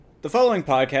The following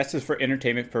podcast is for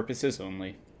entertainment purposes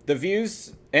only. The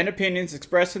views and opinions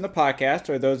expressed in the podcast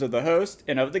are those of the host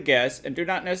and of the guests and do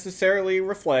not necessarily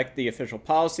reflect the official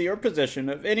policy or position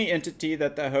of any entity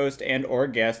that the host and or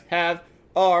guest have,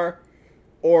 are,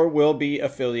 or will be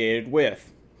affiliated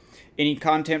with. Any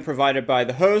content provided by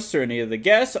the hosts or any of the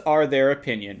guests are their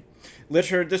opinion.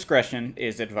 Listener discretion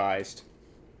is advised.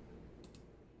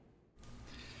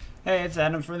 Hey, it's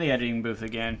Adam from the editing booth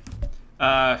again.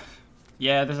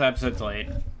 Yeah, this episode's late.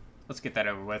 Let's get that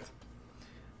over with.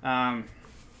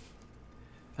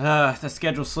 The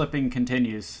schedule slipping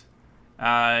continues.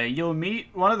 You'll meet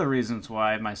one of the reasons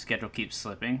why my schedule keeps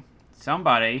slipping.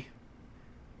 Somebody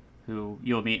who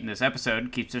you'll meet in this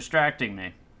episode keeps distracting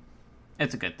me.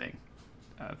 It's a good thing.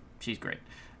 She's great.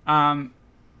 I'll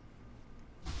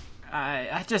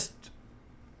just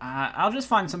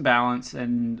find some balance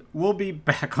and we'll be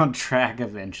back on track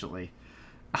eventually.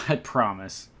 I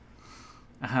promise.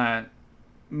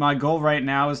 My goal right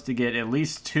now is to get at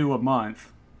least 2 a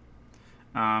month.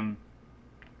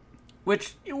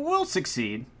 Which will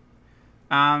succeed.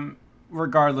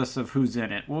 Regardless of who's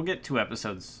in it. We'll get 2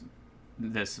 episodes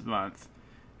this month.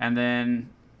 And then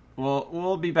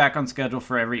we'll be back on schedule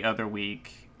for every other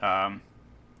week.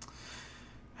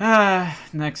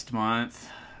 Next month.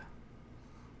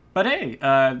 But hey,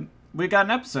 we got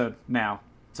an episode now.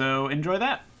 So enjoy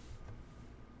that.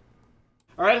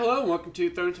 Alright, hello, and welcome to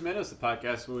Throwing Tomatoes, the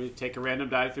podcast where we take a random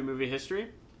dive through movie history.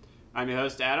 I'm your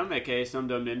host, Adam, aka Some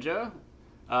Dumb Ninja.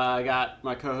 I got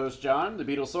my co-host, John, the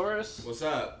Beetlesaurus. What's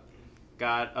up?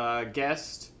 Got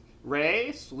guest,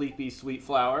 Ray, Sleepy Sweet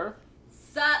Flower.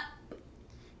 Sup?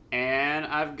 And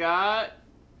I've got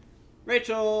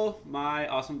Rachel, my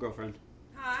awesome girlfriend.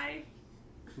 Hi.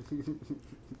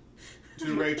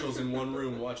 2 Rachels in one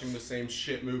room watching the same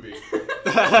shit movie.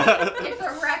 It's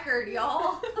a record,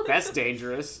 y'all. That's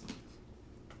dangerous.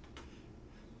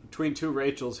 Between 2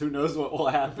 Rachels, who knows what will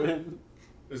happen?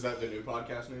 Is that the new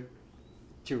podcast name?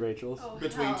 2 Rachels. Oh,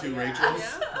 Between hell 2 yeah. Rachels?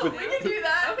 Yeah. We can do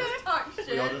that. Just talk shit.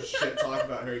 We all just shit talk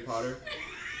about Harry Potter.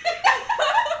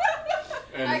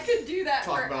 And I could do that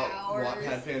talk for about hours.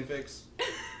 Wattpad fanfics.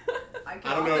 I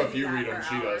don't know if you read them,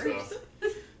 she does though.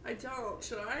 I don't.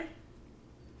 Should I?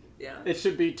 Yeah. It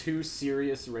should be 2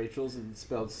 serious Rachels and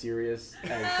spelled serious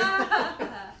as...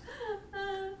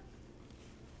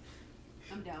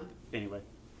 I'm down. Anyway.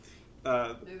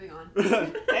 Moving on.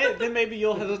 Hey, then maybe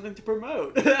you'll have something to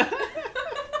promote.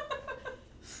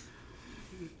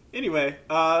 Anyway,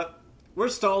 we're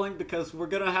stalling because we're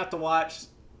gonna have to watch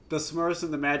The Smurfs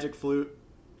and the Magic Flute.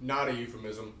 Not a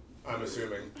euphemism, I'm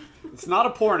assuming. It's not a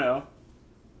porno.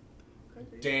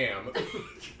 Damn.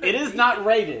 It is not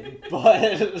rated,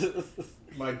 but...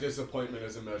 My disappointment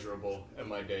is immeasurable, and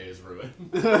my day is ruined.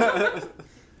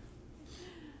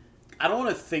 I don't want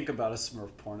to think about a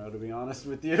Smurf porno, to be honest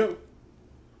with you.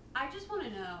 I just want to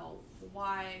know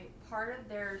why part of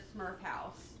their Smurf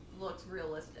house looks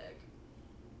realistic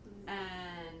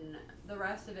and the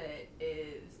rest of it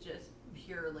is just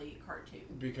purely cartoon.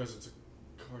 Because it's a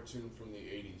cartoon from the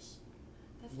 80s.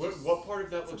 That's What part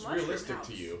of that looks mushroom realistic house.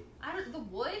 to you? The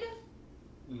wood?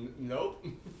 Nope.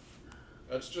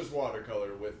 That's just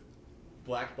watercolor with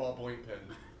black ballpoint pen.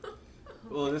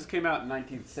 Well, this came out in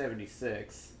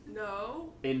 1976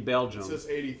 No. in Belgium. It says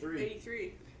 83.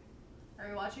 83. Are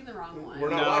we watching the wrong one? We're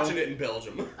not No. watching it in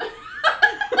Belgium.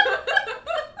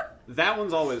 That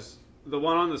one's always... The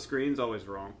one on the screen's always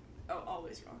wrong. Oh,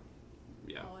 always wrong.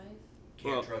 Yeah. Always.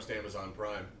 Can't Well- trust Amazon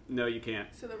Prime. No, you can't.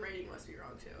 So the rating must be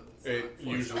wrong too. It's It not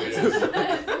 4 usually stars. is.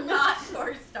 It's not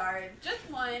 4 stars. Just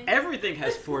one. Everything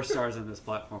has 4 stars on this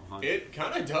platform, hon. It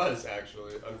kind of does,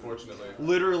 actually, unfortunately.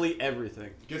 Literally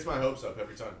everything. Gets my hopes up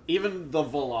every time. Even the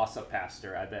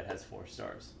Velocipaster, I bet, has 4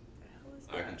 stars. What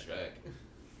the hell I is can that? check.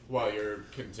 While you're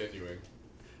continuing.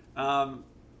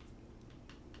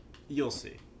 You'll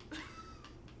see.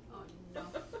 Oh no.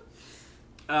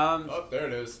 Oh, there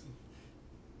it is.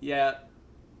 Yeah.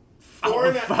 4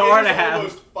 and a, 4 it and a is half.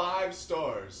 almost 5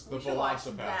 stars. The We should watch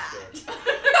Velocipaster.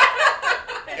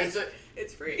 that. It's a,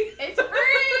 It's free. It's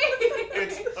free.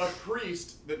 it's a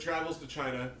priest that travels to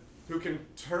China who can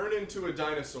turn into a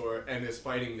dinosaur and is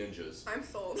fighting ninjas. I'm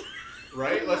sold.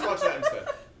 Right? Let's watch that instead.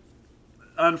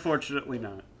 Unfortunately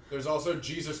not. There's also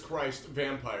Jesus Christ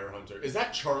Vampire Hunter. Is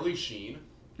that Charlie Sheen?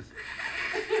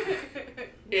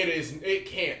 It is. It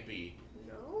can't be.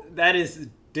 No. That is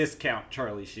discount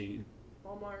Charlie Sheen.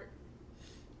 Walmart.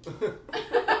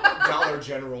 Dollar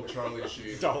General Charlie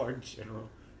Sheen. Dollar General.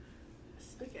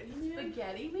 Spaghetti Man.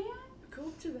 Spaghetti Man? Go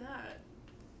up to that.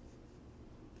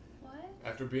 What?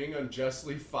 After being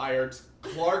unjustly fired,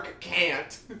 Clark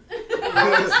Kent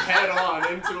goes head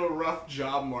on into a rough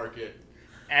job market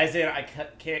As in, I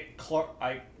can't.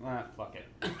 Fuck it.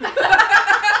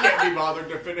 Can't be bothered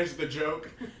to finish the joke.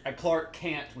 I Clark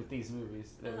can't with these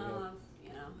movies. There we go. You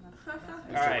know. That's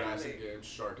All right. Jurassic Games,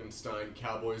 Sharkenstein,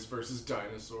 Cowboys versus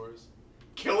Dinosaurs,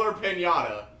 Killer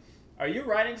Pinata. Are you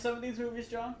writing some of these movies,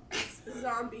 John?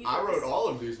 Zombie. I wrote all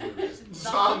of these movies.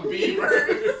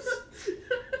 Zombievers.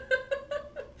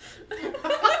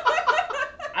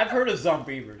 I've heard of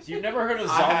Zombievers. You've never heard of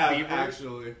I have, Zombievers?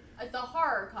 actually. It's a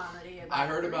horror comedy. About I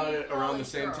heard about 3 it around the college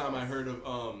same time I girls. heard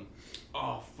of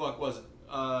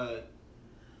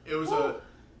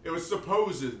it was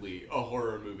supposedly a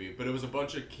horror movie, but it was a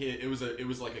bunch of it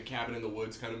was like a cabin in the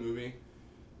woods kind of movie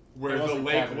where It the wasn't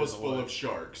lake Cabin in was the full of Woods.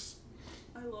 sharks.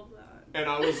 I love that. And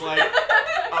I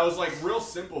was like, real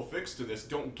simple fix to this,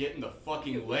 don't get in the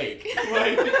fucking lake.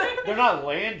 Like, They're not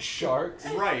land sharks.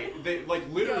 right. They like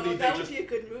literally Yo, they that just would be a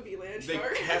good movie, Land they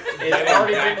Shark. kept It's getting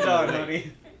already back been in the done, lake.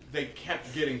 honey. They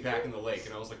kept getting back in the lake,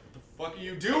 and I was like, what the fuck are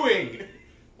you doing?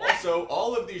 Also,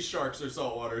 all of these sharks are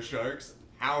saltwater sharks.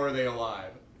 How are they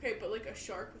alive? Okay, but like a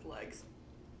shark with legs.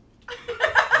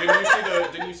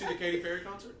 Didn't you see the Katy Perry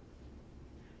concert?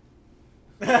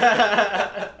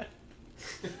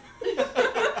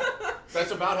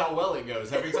 That's about how well it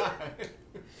goes every time.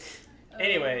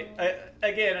 Anyway,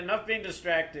 again, enough being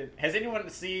distracted. Has anyone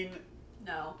seen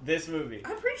No. this movie?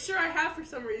 I'm pretty sure I have for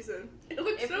some reason. It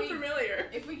looks If so we- familiar.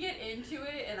 If we get into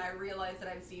it and I realize that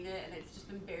I've seen it and it's just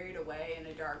been buried away in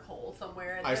a dark hole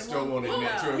somewhere, I then still we'll won't admit know.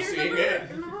 to have You seen remember,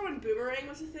 it. remember when Boomerang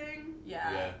was a thing?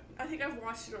 Yeah. I think I've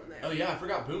watched it on there. Oh yeah, I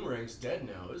forgot Boomerang's dead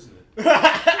now, isn't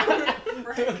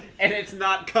it? And it's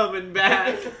not coming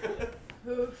back.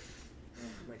 Oof.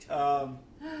 My child.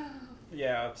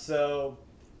 Yeah, so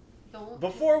Don't.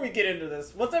 before we get into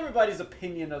this, what's everybody's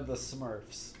opinion of the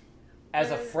Smurfs as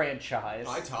a franchise?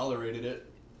 I tolerated it.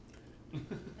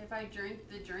 If I drink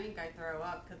the drink, I throw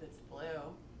up because it's blue.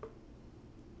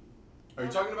 Are you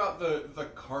talking about the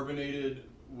carbonated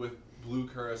with blue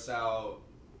curacao?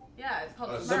 Yeah, it's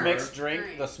called The Smurf. the mixed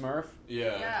drink, the Smurf?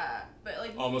 Yeah. Yeah, but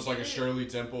like. you Almost could like a get it- Shirley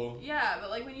Temple. Yeah, but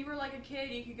like when you were like a kid,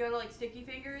 you could go to like Sticky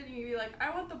Fingers and you'd be like, I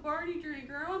want the Barney drink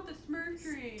or I want the Smurf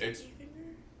drink. It's Sticky finger?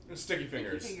 Sticky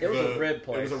Fingers. Sticky Fingers. It was a rib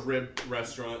place. It was a rib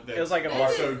restaurant that's It was like a This bar.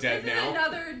 also is- dead this now. Is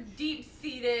another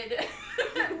deep-seated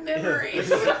memory.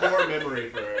 This is a core memory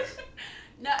for her.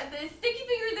 No, the Sticky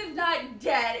Fingers is not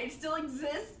dead. It still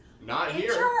exists Not in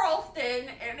here. Charleston,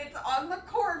 and it's on the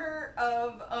corner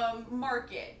of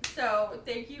Market. So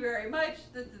thank you very much.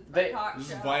 This is my talk This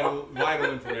show. is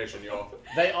vital information, y'all.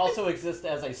 They also exist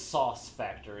as a sauce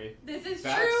factory, This is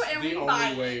That's true, and the we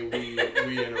buy only way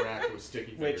we interact with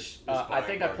Sticky Fingers. which is I buying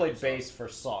think I played barbecue bass for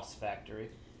Sauce Factory.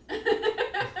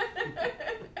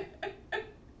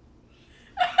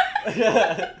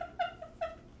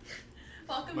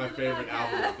 Welcome My to the favorite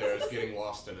album podcast. up there is Getting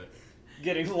Lost in It.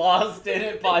 Getting lost in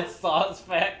it by Sauce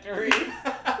Factory.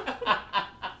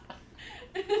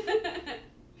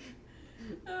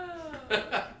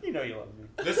 Oh. You know you love me.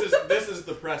 This is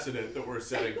the precedent that we're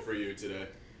setting for you today.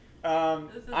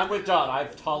 This is I'm with John.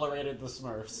 I've tolerated the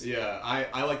Smurfs. Yeah,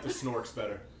 I like the Snorks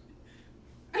better.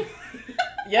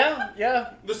 Yeah.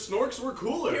 The Snorks were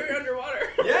cooler. You're underwater.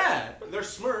 Yeah, they're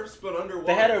Smurfs, but underwater.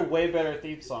 They had a way better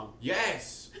theme song.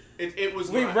 Yes, it was.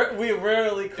 We not, we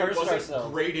rarely it cursed wasn't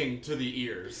ourselves. grating to the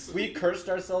ears. We cursed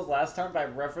ourselves last time by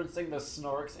referencing the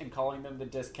Snorks and calling them the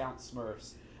discount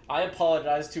Smurfs. I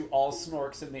apologize to all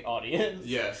Snorks in the audience.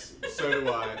 Yes, so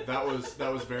do I. That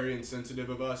was very insensitive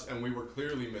of us, and we were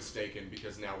clearly mistaken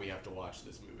because now we have to watch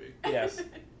this movie. Yes.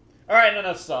 Alright,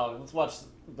 enough stalling. Let's watch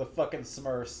the fucking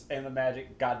Smurfs and the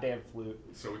magic goddamn flute.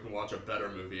 So we can watch a better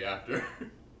movie after.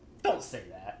 Don't say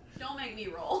that. Don't make me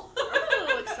roll. I'm a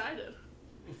little excited.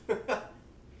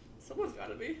 Someone's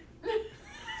gotta be.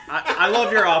 I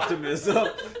love your optimism.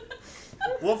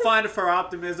 We'll find if our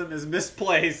optimism is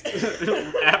misplaced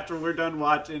after we're done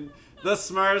watching the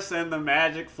Smurfs and the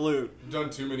magic flute.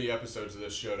 Done too many episodes of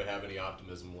this show to have any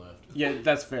optimism left. Yeah,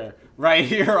 that's fair. Right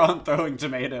here on Throwing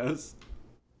Tomatoes.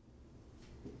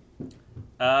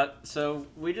 So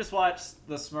we just watched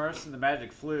the Smurfs and the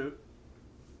magic flute.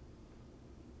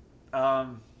 That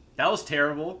was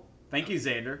terrible. Thank you,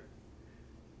 Xander.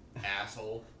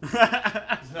 Asshole. He's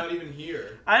He's not even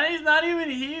here. He's not even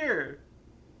here.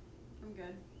 I'm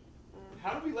good.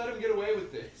 How did we let him get away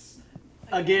with this?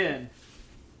 Again.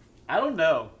 I don't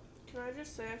know. Can I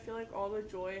just say I feel like all the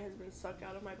joy has been sucked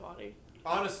out of my body?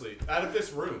 Honestly, out of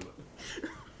this room.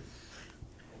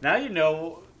 Now you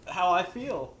know how I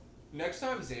feel. Next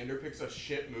time Xander picks a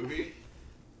shit movie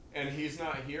and he's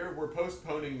not here, we're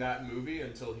postponing that movie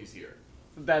until he's here.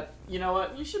 That, you know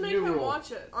what? You should make New him rule.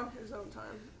 watch it on his own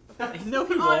time. No,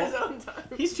 he On his won't. own time.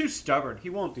 He's too stubborn. He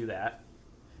won't do that.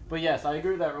 But yes, I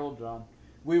agree with that rule, John.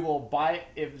 We will buy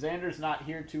if Xander's not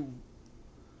here to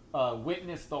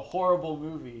witness the horrible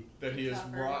movie That he has Suffer.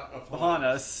 brought upon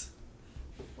us.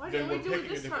 Why Then didn't we we're do it picking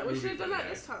a this different time? We movie should have done for that the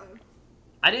this time.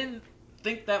 I didn't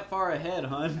think that far ahead,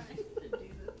 hon. Should do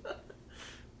this.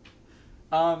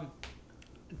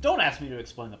 Don't ask me to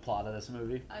explain the plot of this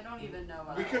movie. I don't even know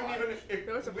what We I couldn't watched. even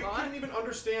There was a we plot? couldn't even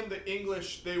understand the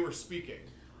English they were speaking.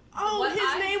 Oh, What his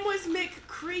I- name was Mick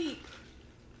Creep.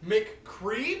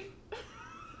 McCreep?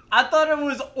 I thought it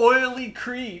was Oily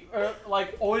Creek, or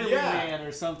like Oily Yeah. Man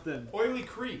or something. Oily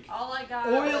Creek. All I got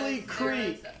Oily was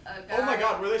Creek. there was a guy. Oh my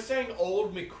god, were they saying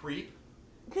old McCreep?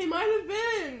 They might have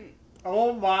been.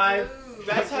 Oh my Ooh.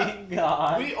 That's how- fucking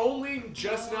god. We only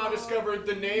just now No. discovered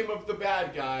the name of the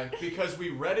bad guy because we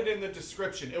read it in the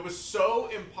description. It was so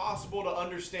impossible to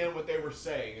understand what they were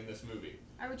saying in this movie.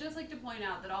 I would just like to point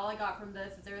out that all I got from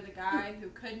this is there was a guy who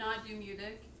could not do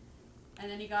music,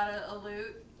 and then he got a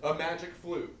lute, A magic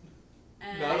flute,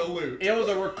 and not a lute. It was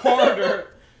a recorder.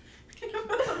 a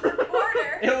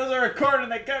recorder, It was a recorder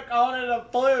and they kept calling it a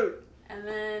flute. and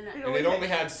then And it only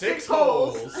had six six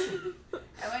holes. holes.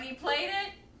 and when he played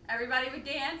it, everybody would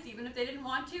dance, even if they didn't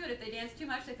want to, and if they danced too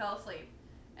much, they fell asleep.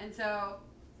 And so,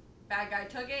 bad guy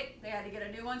took it. They had to get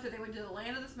a new one, so they went to the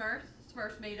land of the Smurfs.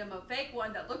 Smurfs made him a fake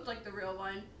one that looked like the real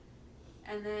one,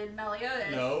 and then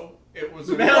Meliodas. No, it was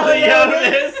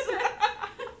Meliodas.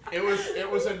 it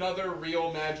was another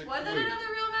real magic Was it flute. another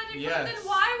real magic flute? Yes.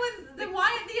 Then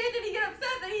why at the end did he get upset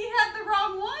that he had the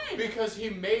wrong one? Because he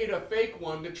made a fake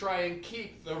one to try and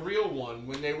keep the real one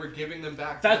when they were giving them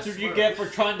back. That's to what the you get Smurfs.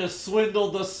 for trying to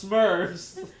swindle the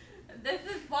Smurfs. This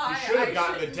is why You should I have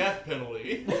gotten the shouldn't- death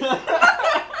penalty.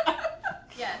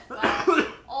 Yes, but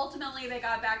ultimately they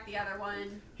got back the other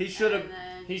one. He should have. and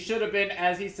then- He should have been,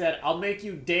 as he said, "I'll make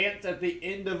you dance at the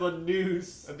end of a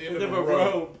noose, At the end of a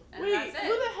rope." And Wait, that's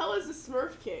who it. the hell is the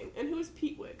Smurf King? And who's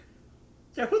Petewick?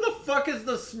 Yeah, who the fuck is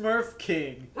the Smurf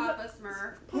King? Papa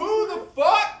Smurf. Who the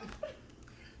fuck?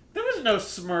 There was no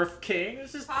Smurf King. It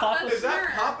was just Papa Papa. Is that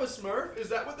Smurf. Papa Smurf? Is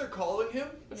that what they're calling him?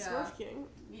 The Yeah. Smurf King.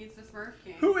 He's the Smurf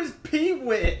King. Who is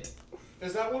Peewit?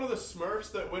 Is that one of the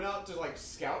Smurfs that went out to like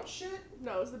scout shit?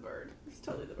 No, it's the bird. It's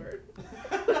totally the bird.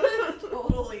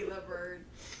 Totally the bird.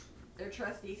 Their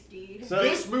trusty steed. So-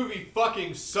 This movie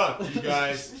fucking sucked, you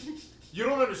guys. You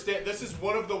don't understand. This is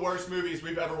one of the worst movies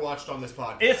we've ever watched on this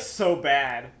podcast. It's so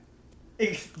bad.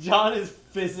 John is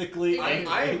physically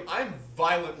angry. I'm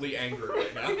violently angry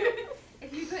right now.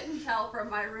 If you couldn't tell from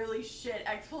my really shit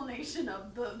explanation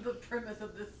of the premise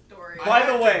of this story. By I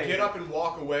the had to way- get up and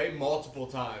walk away multiple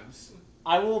times.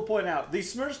 I will point out,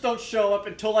 these Smurfs don't show up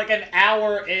until like an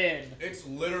hour in. It's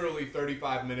literally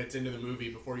 35 minutes into the movie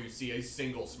before you see a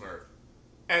single Smurf.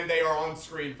 And they are on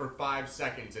screen for 5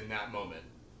 seconds in that moment.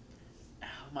 Oh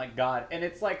my god. And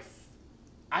it's like,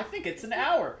 I think it's an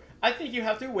hour. I think you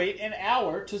have to wait an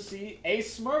hour to see a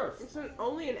Smurf. It's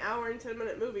only an hour and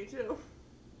 10-minute movie too.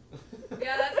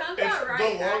 Yeah, that sounds It's about right.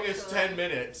 the longest actually. 10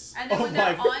 minutes. And then Oh when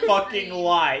my they're on fucking screen,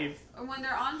 life. or when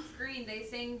they're on screen, they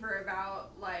sing for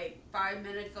about like 5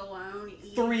 minutes alone.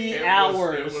 Each. 3 It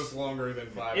hours. Was longer than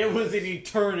 5 It minutes. was an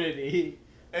eternity.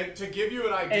 And to give you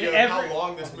an idea And of how every-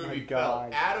 long this Oh my movie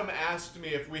God. felt, Adam asked me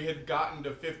if we had gotten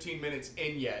to 15 minutes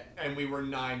in yet, and we were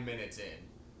 9 minutes in.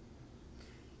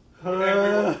 And we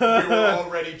were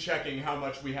already checking how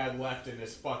much we had left in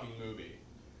this fucking movie.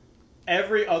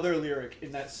 Every other lyric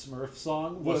in that Smurf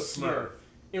song was Was Smurf. Smurf.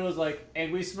 It was like,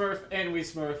 and we Smurf, and we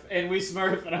Smurf, and we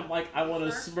Smurf, and I'm like, I want to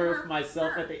Smurf, Smurf Smurf,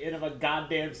 myself Smurf. at the end of a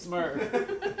goddamn Smurf.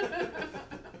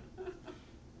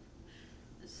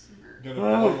 The Smurf. Gonna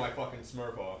blow my fucking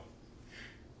Smurf off.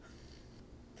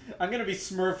 I'm gonna be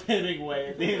Smurf Hemingway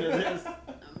at the end of this. I'm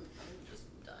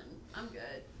just done. I'm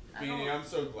good. I Beanie, don't- I'm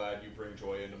so glad you bring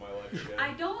joy into my life again.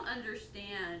 I don't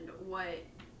understand what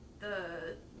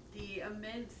the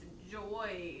immense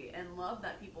joy and love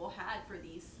that people had for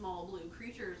these small blue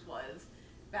creatures was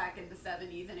back in the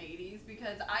 70s and 80s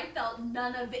because I felt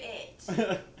none of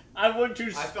it. I want to.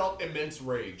 I felt immense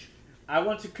rage. I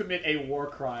want to commit a war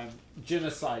crime,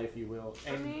 genocide, if you will, I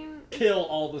and mean, kill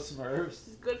all the Smurfs.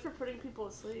 it's good for putting people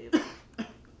to sleep.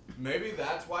 Maybe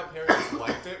that's why parents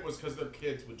liked it, was because their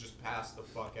kids would just pass the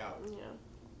fuck out. Yeah.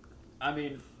 I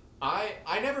mean, I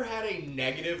never had a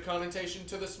negative connotation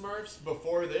to the Smurfs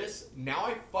before this. Now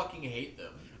I fucking hate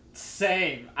them.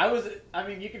 same. I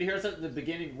mean, you could hear us at the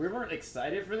beginning. We weren't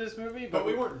excited for this movie, But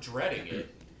we weren't dreading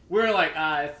it. we were like,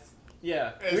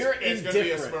 yeah. It's, We were it's gonna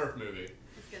be a indifferent. Smurf movie.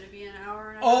 It's gonna be an hour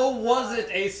and a Oh, half. was it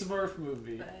a Smurf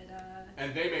movie? But,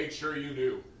 And they made sure you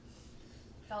knew.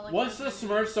 felt like Once it the was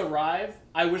gonna Smurfs arrive,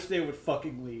 I wish they would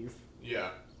fucking leave. Yeah.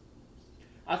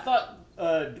 I thought,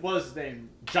 what was his name?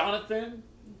 Jonathan?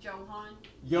 be Johan.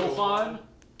 Johan.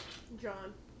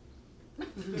 John.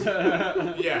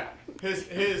 Yeah,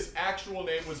 his actual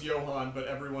name was Johan, but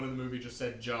everyone in the movie just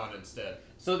said John instead.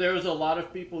 So there was a lot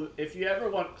of people. If you ever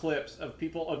want clips of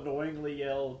people annoyingly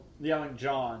yelling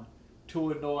John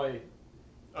to annoy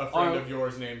A friend of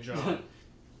yours named John.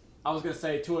 I was gonna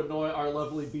say to annoy our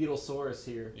lovely Beetlesaurus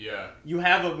here. Yeah. You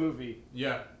have a movie.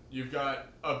 Yeah. You've got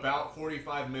about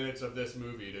 45 minutes of this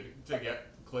movie to get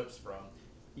clips from.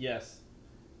 Yes,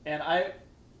 and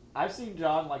I've seen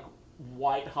John like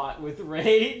white hot with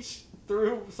rage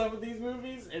through some of these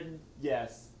movies, and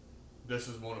yes, This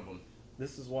is one of them.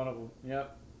 this is one of them.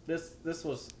 Yep, this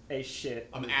was a shit.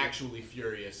 I'm movie. actually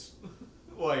furious.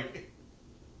 Like,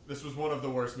 this was one of the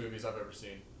worst movies I've ever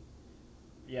seen.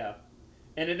 Yeah.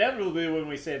 And inevitably, when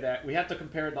we say that, we have to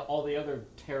compare it to all the other I'm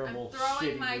terrible,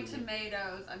 throwing shitty my movies.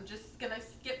 tomatoes. I'm just gonna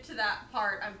skip to that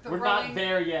part. I'm We're throwing not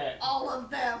there yet. all of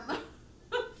them.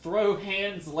 Throw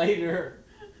hands later.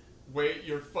 Wait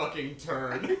your fucking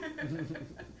turn.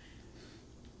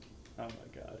 Oh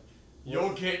my god.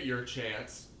 You'll get your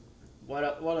chance. What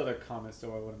other comments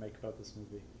do I want to make about this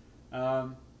movie?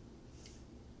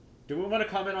 Do we want to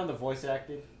comment on the voice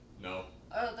acting? No.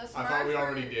 Oh, the Smurfs I thought we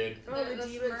already did. Oh, the the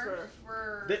demons Smurfs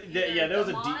were Yeah, either there was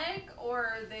a demonic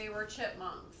or they were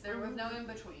chipmunks. There was no in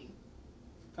between.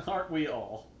 Aren't we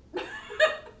all? What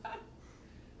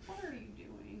are you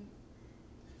doing?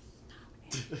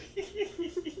 Stop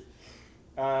it.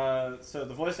 So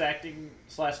the voice acting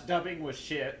 / dubbing was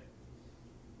shit.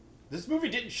 This movie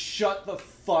didn't shut the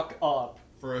fuck up.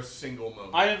 For a single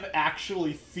moment. I am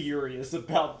actually furious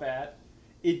about that.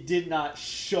 It did not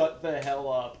shut the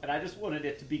hell up, and I just wanted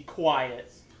it to be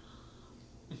quiet.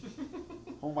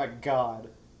 Oh my god.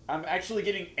 I'm actually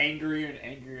getting angrier and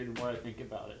angrier the more I think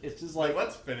about it. It's just like,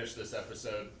 let's finish this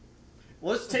episode.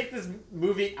 let's take this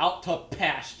movie out to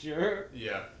pasture.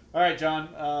 Yeah. Alright, John.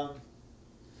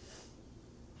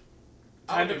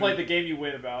 Time to play even- the game you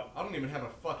win about. I don't even have a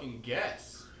fucking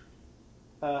guess.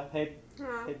 Hey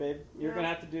Huh. babe, you're Yeah. gonna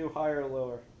have to do higher or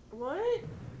lower. What?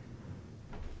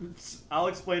 I'll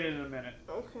explain it in a minute.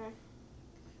 Okay.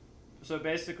 So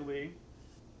basically,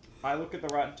 I look at the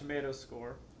Rotten Tomatoes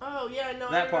score. Oh yeah, no.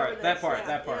 I That part, remember that this. part, Yeah,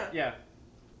 that part. yeah. Yeah.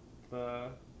 The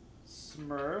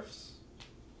Smurfs.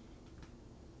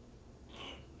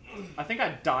 I think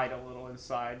I died a little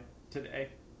inside today.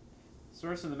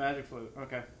 Smurfs and the Magic Flute.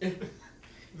 Okay.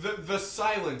 The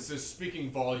silence is speaking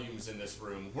volumes in this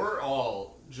room. We're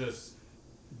all just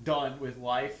Done with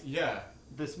life. yeah.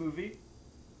 This movie.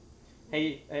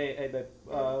 Hey, babe.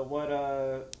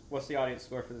 What's the audience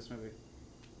score for this movie?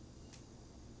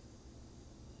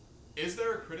 Is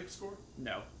there a critic score?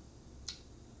 No.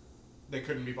 They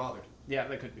couldn't be bothered. Yeah,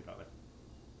 they couldn't be bothered.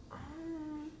 I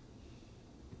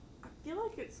feel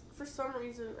like it's, for some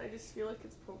reason, I just feel like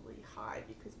it's probably high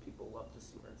because people love the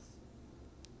Smurfs.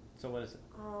 So what is it?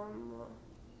 On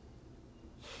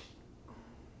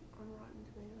Rotten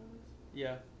Tomatoes.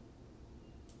 Yeah.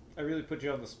 I really put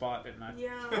you on the spot, didn't I?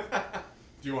 Yeah.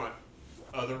 Do you want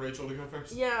other Rachel to go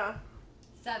first? Yeah.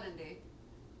 70.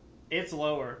 It's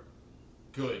lower.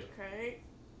 Good. Okay.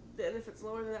 Then if it's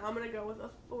lower than that, I'm gonna go with a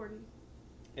 40.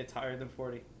 It's higher than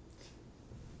 40.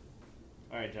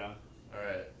 Alright, John.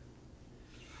 Alright.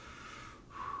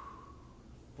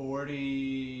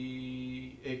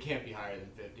 40. It can't be higher than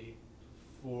 50.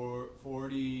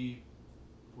 40.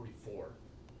 44.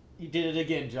 You did it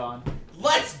again, John.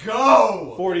 Let's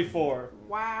go! 44.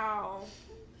 Wow.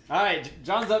 Alright,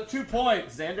 John's up 2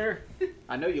 points, Xander.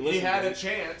 I know you He listened had to a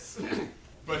chance,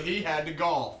 but he had to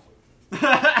golf.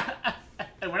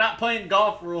 And we're not playing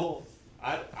golf rules.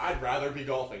 I'd rather be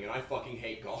golfing, and I fucking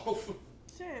hate golf.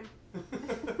 Same.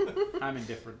 I'm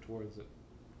indifferent towards it.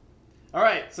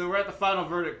 Alright, so we're at the final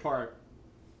verdict part.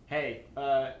 Hey,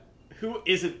 who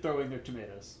isn't throwing their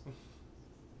tomatoes?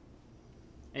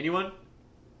 Anyone?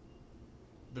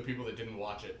 The people that didn't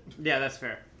watch it. Yeah, that's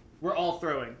fair. We're all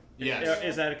throwing. Yes.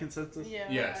 Is that a consensus? Yeah.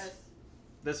 Yes.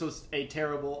 This was a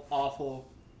terrible, awful,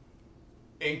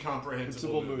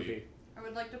 Incomprehensible movie. I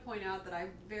would like to point out that I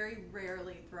very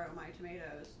rarely throw my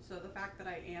tomatoes, so the fact that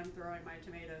I am throwing my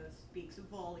tomatoes speaks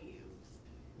volumes.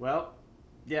 Well,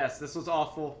 yes, this was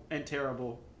awful and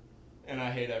terrible. And I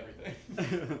hate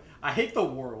everything. I hate the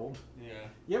world. Yeah.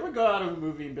 You ever go out of a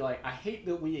movie and be like, I hate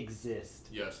that we exist?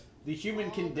 Yes. The human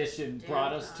All the condition damn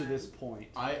brought us to time. this point.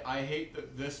 I hate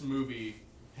that this movie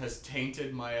has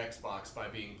tainted my Xbox by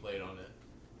being played on it.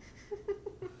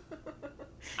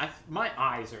 My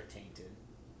eyes are tainted.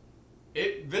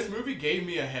 This movie gave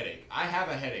me a headache. I have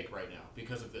a headache right now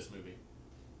because of this movie.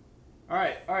 All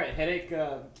right, Headache.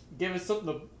 Give us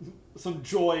some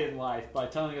joy in life by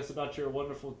telling us about your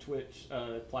wonderful Twitch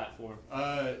platform.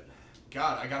 God,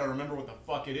 I gotta remember what the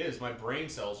fuck it is. My brain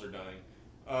cells are dying.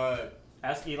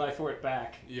 Ask Eli for it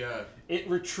back. Yeah. It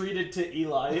retreated to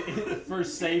Eli for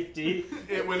safety.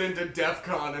 It went into DEF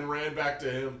CON and ran back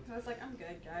to him. I was like, I'm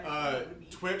good, guys.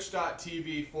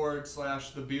 Twitch.tv/the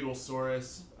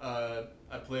Beetlesaurus. I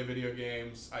play video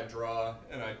games, I draw,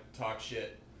 and I talk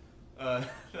shit.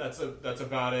 That's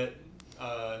about it.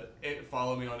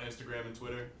 Follow me on Instagram and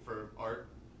Twitter for art.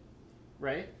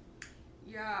 Right?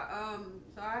 Yeah,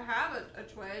 so I have a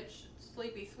Twitch,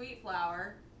 Sleepy Sweet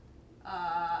Flower.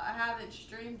 I haven't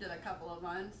streamed in a couple of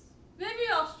months. Maybe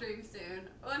I'll stream soon,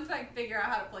 once I figure out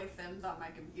how to play Sims on my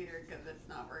computer, because it's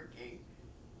not working.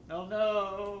 Oh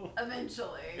no!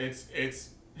 Eventually. It's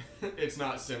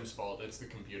not Sim's fault, it's the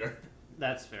computer.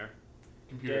 That's fair.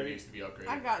 Computer David? needs to be upgraded.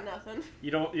 I got nothing. You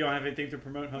don't have anything to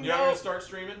promote, huh? You not gonna start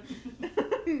streaming?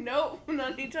 Nope,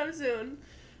 not anytime soon.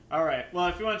 All right. Well,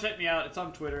 if you want to check me out, it's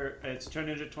on Twitter. It's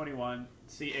ChoNinja21,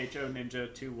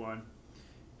 CHONinja21.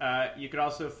 You could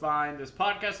also find this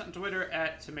podcast on Twitter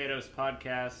at Tomatoes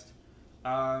Podcast.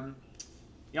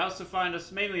 You also find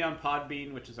us mainly on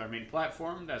Podbean, which is our main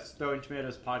platform. That's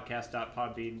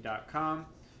throwingtomatoespodcast.podbean.com.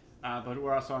 But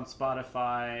we're also on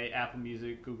Spotify, Apple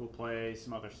Music, Google Play,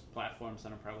 some other platforms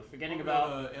that I'm probably forgetting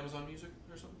about. Amazon Music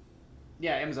or something?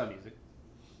 Yeah, Amazon Music.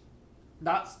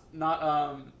 Not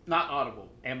Audible.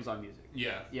 Amazon Music.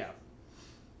 Yeah. Yeah.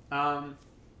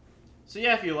 So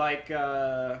yeah, if you like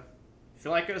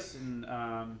us and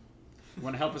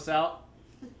want to help us out,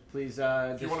 please.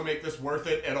 If you want to make this worth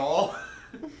it at all,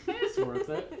 it's worth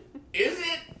it. Is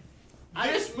it?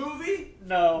 This movie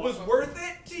No, was worth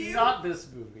it to you? not this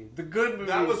movie. The good movie.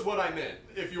 That was what I meant.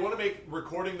 If you want to make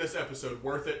recording this episode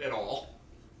worth it at all.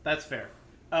 That's fair.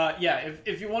 Yeah,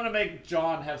 if you want to make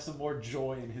John have some more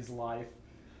joy in his life,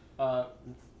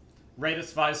 rate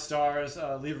us 5 stars,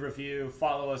 leave a review,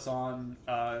 follow us on,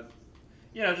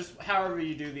 just however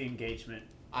you do the engagement.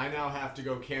 I now have to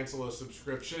go cancel a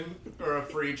subscription or a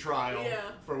free trial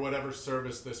for whatever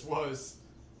service this was.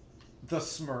 The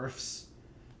Smurfs.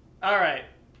 All right,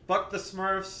 fuck the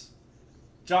Smurfs.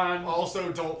 John.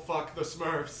 Also, don't fuck the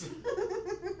Smurfs.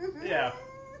 Yeah,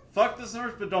 fuck the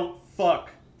Smurfs, but don't fuck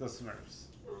the Smurfs.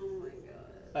 Oh my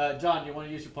god. John, you want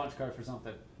to use your punch card for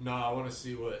something? No, I want to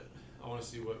see what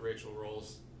Rachel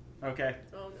rolls. Oh Okay.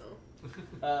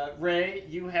 no. Ray,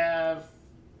 you have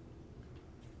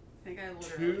I think I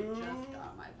literally 2? just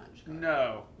got my punch card.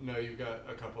 No. No, you've got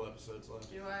a couple episodes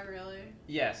left. Do I really?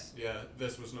 Yes. Yeah,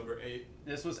 this was number 8.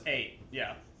 This was 8.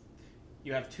 Yeah.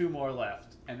 You have 2 more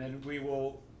left, and then we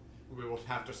will. We will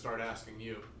have to start asking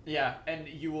you. Yeah, and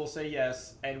you will say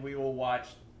yes, and we will watch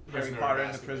Harry Prisoner Potter of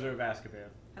and the Azkaban. Prisoner of Azkaban.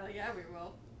 Hell yeah, we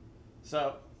will.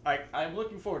 So I'm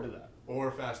looking forward to that.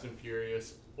 Or Fast and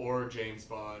Furious, or James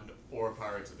Bond, or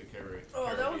Pirates of the Caribbean.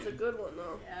 Oh, that was a good one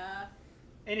though. Yeah.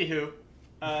 Anywho,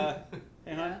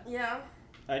 hey hon, Yeah.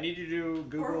 I need you to Or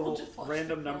Google we'll just watch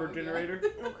random the number phone, yeah. generator.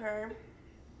 Okay.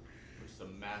 Which is a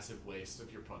massive waste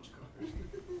of your punch card.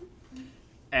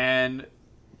 And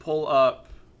pull up.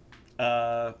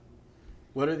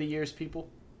 What are the years, people?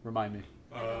 Remind me.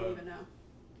 I don't even know.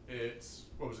 It's,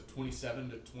 what was it, 27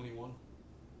 to 21?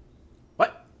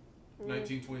 What?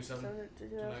 1927 to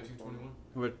 1921?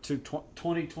 We're to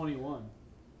 2021.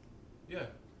 Yeah,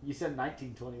 You said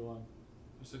 1921. I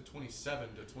said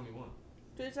 27 to 21.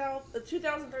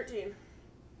 2013.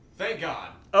 Thank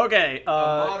God. Okay. A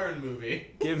modern movie.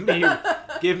 give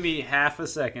me half a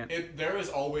second. There is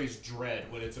always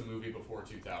dread when it's a movie before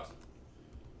 2000.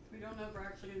 We don't know if we're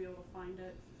actually going to be able to find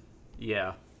it.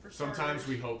 Yeah. For Sometimes starters.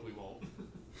 we hope we won't.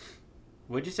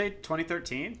 What'd you say?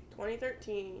 2013?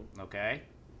 2013. Okay.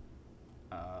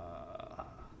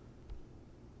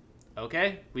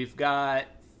 Okay. We've got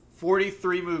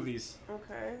 43 movies.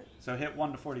 Okay. So hit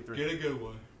 1 to 43. Get a good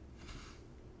one.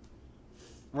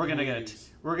 We're gonna Please.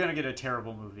 get a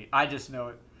terrible movie. I just know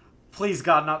it. Please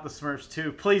God, not the Smurfs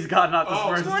 2. Please God, not the Oh,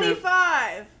 Smurfs 2.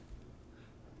 25.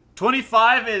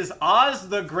 25 is Oz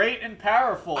the Great and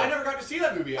Powerful. I never got to see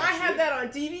that movie, I actually. have that on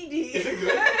DVD. Is it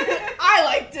good? I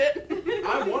liked it.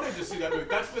 I wanted to see that movie.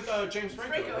 That's with James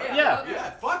Franco, Franco, right? Yeah. Yeah,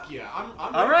 fuck yeah.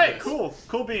 I'm All ready right, for this.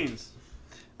 cool beans.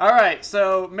 All right,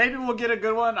 so maybe we'll get a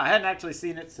good one. I hadn't actually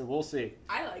seen it, so we'll see.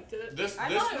 I liked it. This I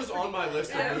thought it was was on my pretty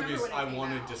list good. Yeah, I of remember movies when it I came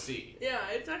wanted out. to see. Yeah,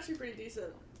 it's actually pretty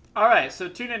decent. All right, so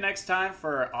tune in next time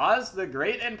for Oz the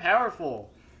Great and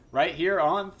Powerful, right here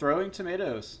on Throwing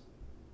Tomatoes.